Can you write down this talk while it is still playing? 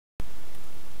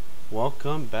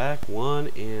Welcome back,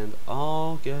 one and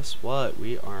all. Guess what?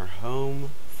 We are home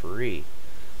free.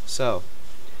 So,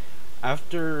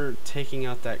 after taking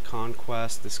out that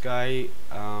conquest, this guy,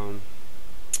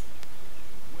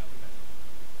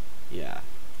 yeah,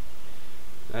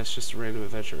 that's just a random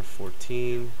adventure of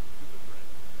 14.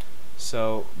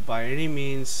 So, by any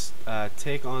means,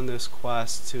 take on this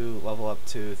quest to level up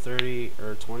to 30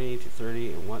 or 20 to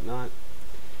 30 and whatnot.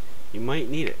 You might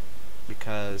need it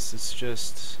because it's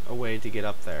just a way to get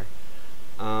up there.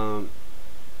 I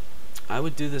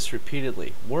would do this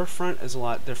repeatedly. Warfront is a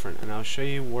lot different, and I'll show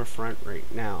you Warfront right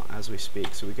now as we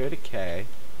speak. So we go to K,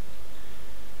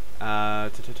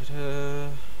 the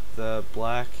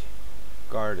Black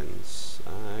Gardens.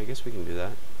 I guess we can do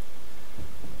that.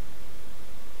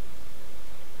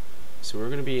 So we're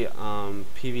gonna be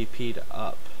PvP'd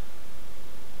up,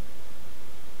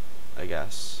 I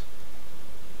guess.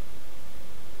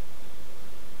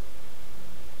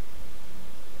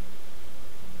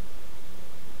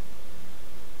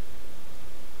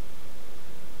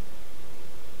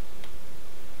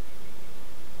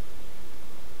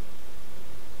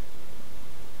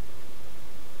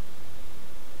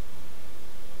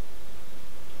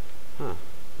 Huh,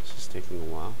 this is taking a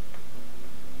while.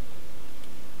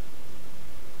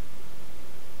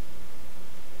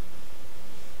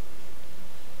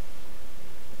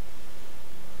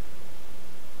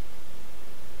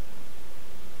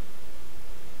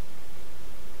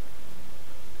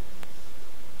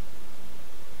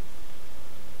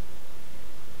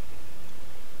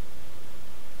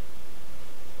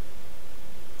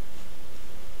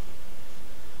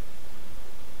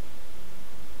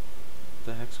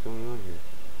 What the heck's going on here?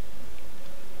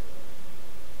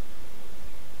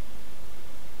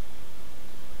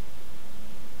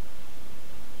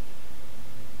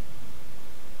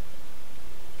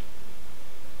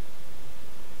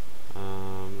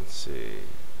 Let's see.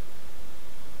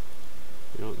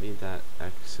 We don't need that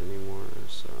X anymore,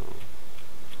 so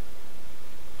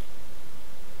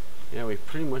yeah, we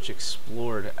pretty much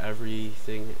explored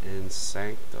everything in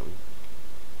Sanctum.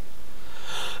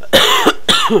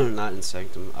 Not in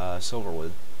Sanctum,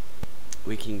 Silverwood.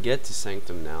 We can get to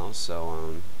Sanctum now,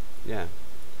 so yeah.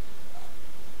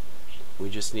 We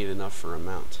just need enough for a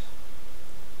mount.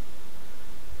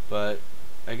 But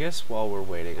I guess while we're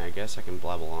waiting, I guess I can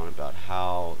blabble on about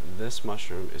how this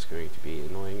mushroom is going to be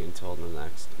annoying until the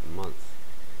next month.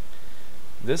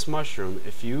 This mushroom,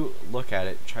 if you look at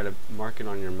it, try to mark it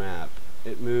on your map,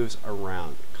 it moves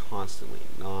around constantly,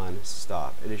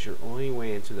 non-stop. It is your only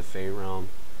way into the Fey Realm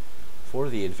for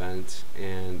the event,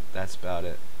 and that's about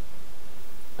it.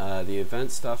 The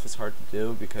event stuff is hard to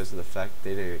do because of the fact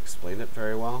they didn't explain it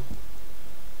very well.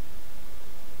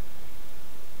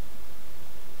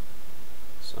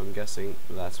 So I'm guessing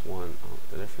that's one. Oh,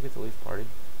 did I forget to leave party?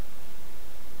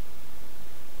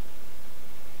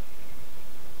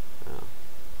 Oh.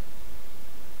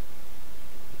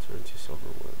 Return to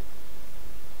Silverwood.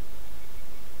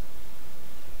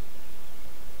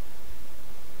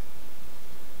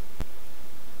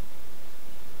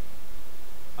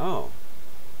 Oh.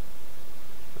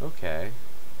 Okay.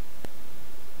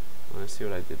 Let's see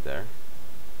what I did there.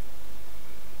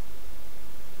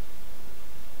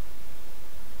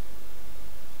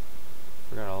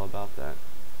 Forgot all about that.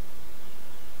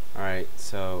 Alright,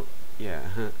 so, yeah.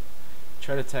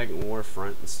 Try to tag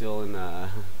Warfront and still in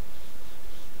our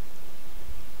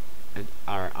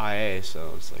IA,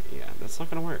 so it's like, yeah, that's not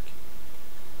gonna work.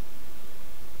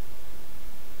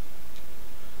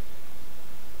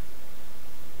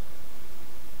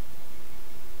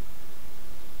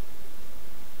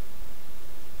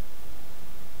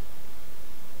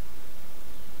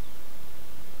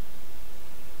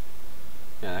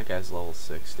 Yeah, that guy's level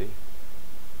 60.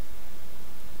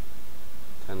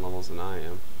 10 levels than I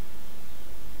am.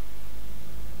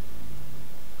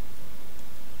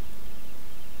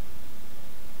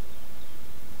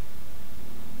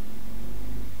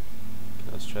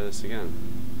 Okay, let's try this again.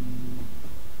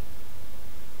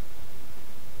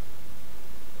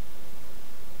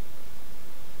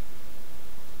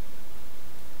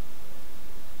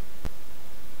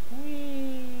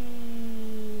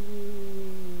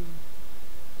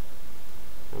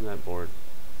 I'm that bored.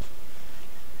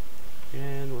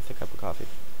 And with a cup of coffee.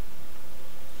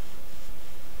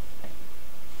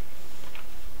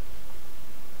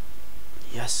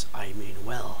 Yes, I mean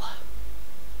well.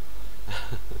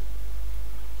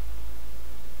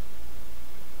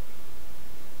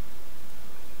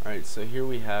 Alright, so here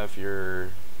we have your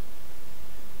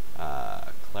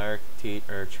cleric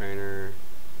trainer,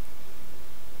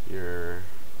 your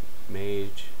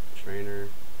mage trainer.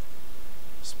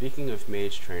 Speaking of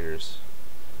mage trainers,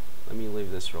 let me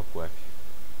leave this real quick.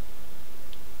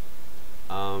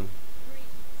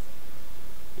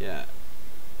 Yeah,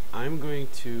 I'm going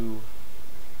to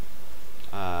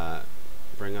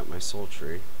bring up my soul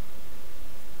tree.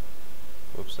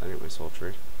 Whoops, I need my soul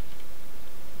tree.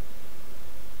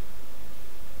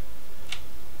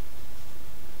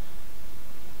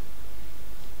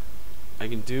 I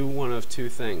can do one of two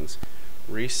things: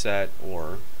 reset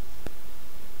or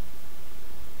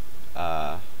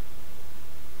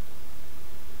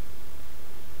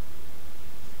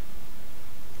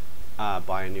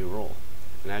buy a new role.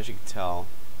 And as you can tell,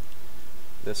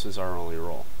 this was our only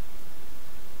role.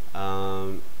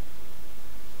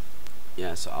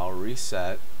 Yeah, so I'll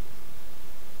reset.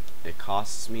 It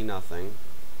costs me nothing.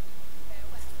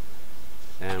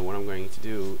 And what I'm going to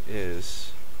do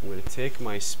is I'm going to take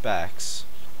my specs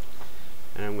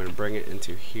and I'm going to bring it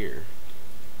into here.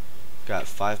 Got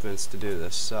 5 minutes to do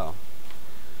this. So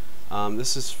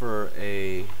this is for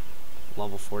a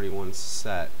level 41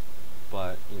 set,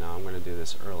 but you know, I'm going to do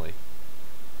this early.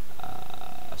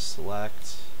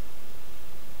 Select.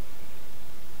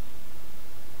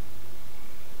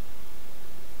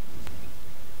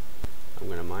 I'm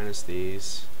going to minus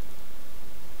these.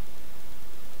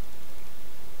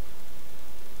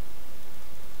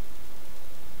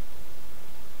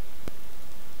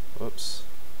 Whoops.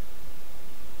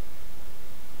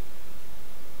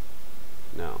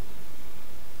 No.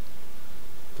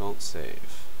 Don't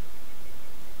save.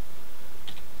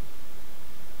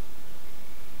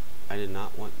 I did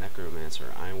not want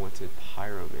Necromancer. I wanted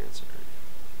Pyromancer.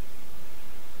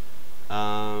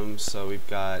 So we've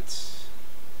got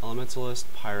Elementalist,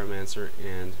 Pyromancer,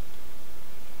 and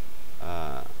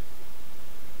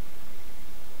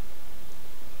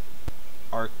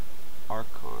Archon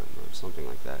or something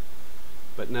like that.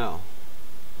 But no.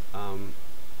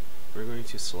 We're going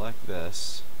to select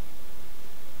this.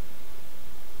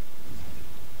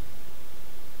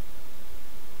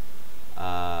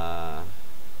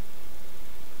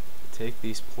 Take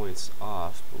these points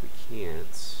off, but we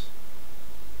can't.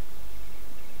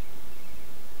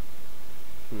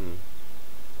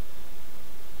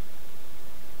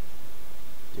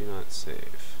 Do not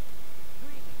save.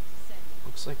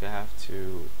 Looks like I have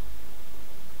to.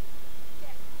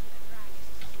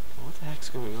 Oh, what the heck's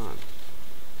going on?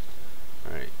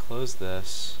 Alright, close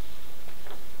this.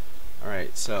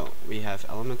 Alright, so we have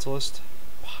Elementalist,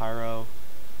 Pyro,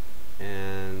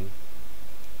 and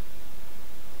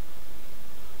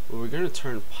well, we're going to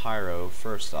turn Pyro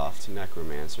first off to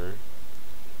Necromancer.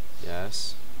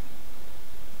 Yes.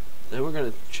 Then we're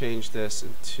going to change this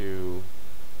into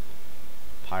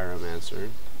Pyromancer.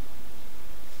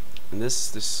 And this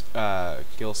is this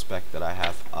skill spec that I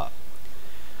have up.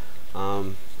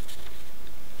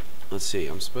 Let's see,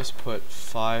 I'm supposed to put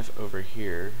 5 over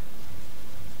here.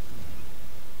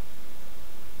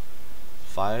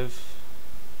 5,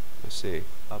 let's see,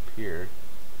 up here.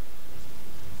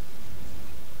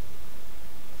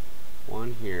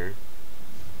 1 here.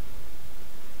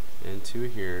 And 2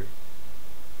 here.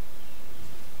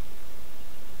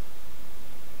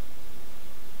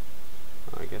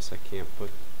 I guess I can't put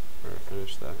or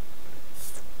finish that.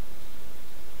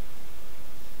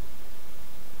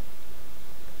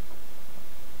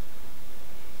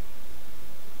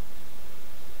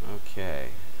 Okay.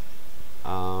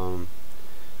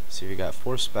 So we got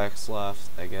 4 specs left,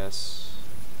 I guess.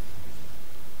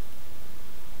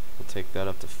 We'll take that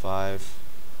up to 5.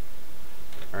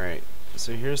 Alright,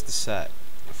 so here's the set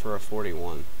for a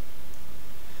 41.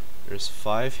 There's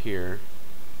 5 here.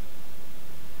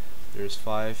 There's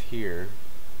 5 here.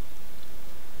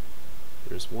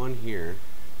 There's 1 here.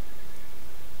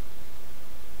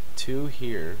 2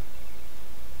 here.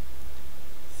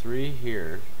 3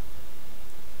 here.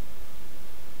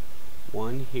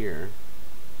 1 here.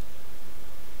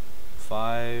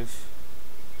 5.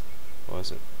 What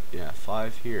was it? Yeah,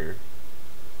 5 here.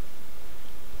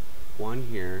 1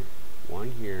 here.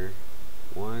 1 here.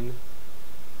 1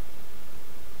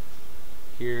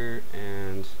 here,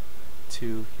 and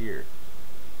 2 here.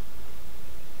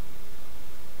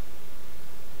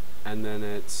 And then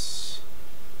it's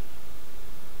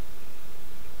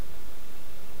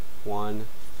 1,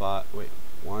 5, wait,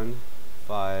 1,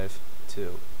 5,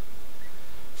 2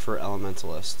 for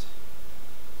Elementalist.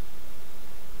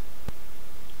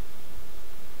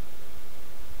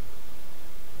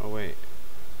 Oh wait,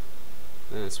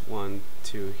 then it's 1,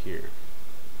 2 here.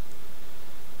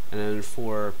 And then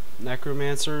for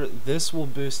Necromancer, this will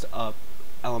boost up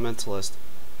Elementalist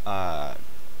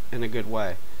in a good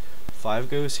way. 5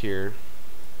 goes here,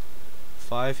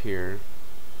 5 here,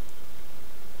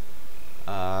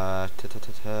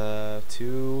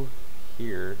 2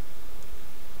 here,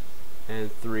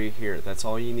 and 3 here. That's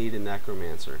all you need in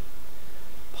Necromancer.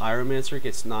 Pyromancer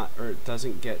gets not, or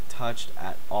doesn't get touched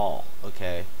at all,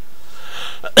 okay?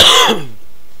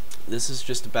 This is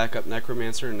just to back up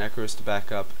Necromancer, and Necros to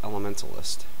back up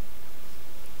Elementalist.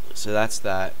 So that's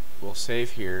that. We'll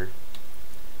save here.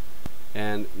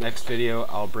 And next video,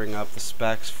 I'll bring up the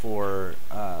specs for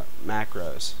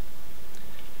macros.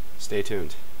 Stay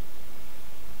tuned.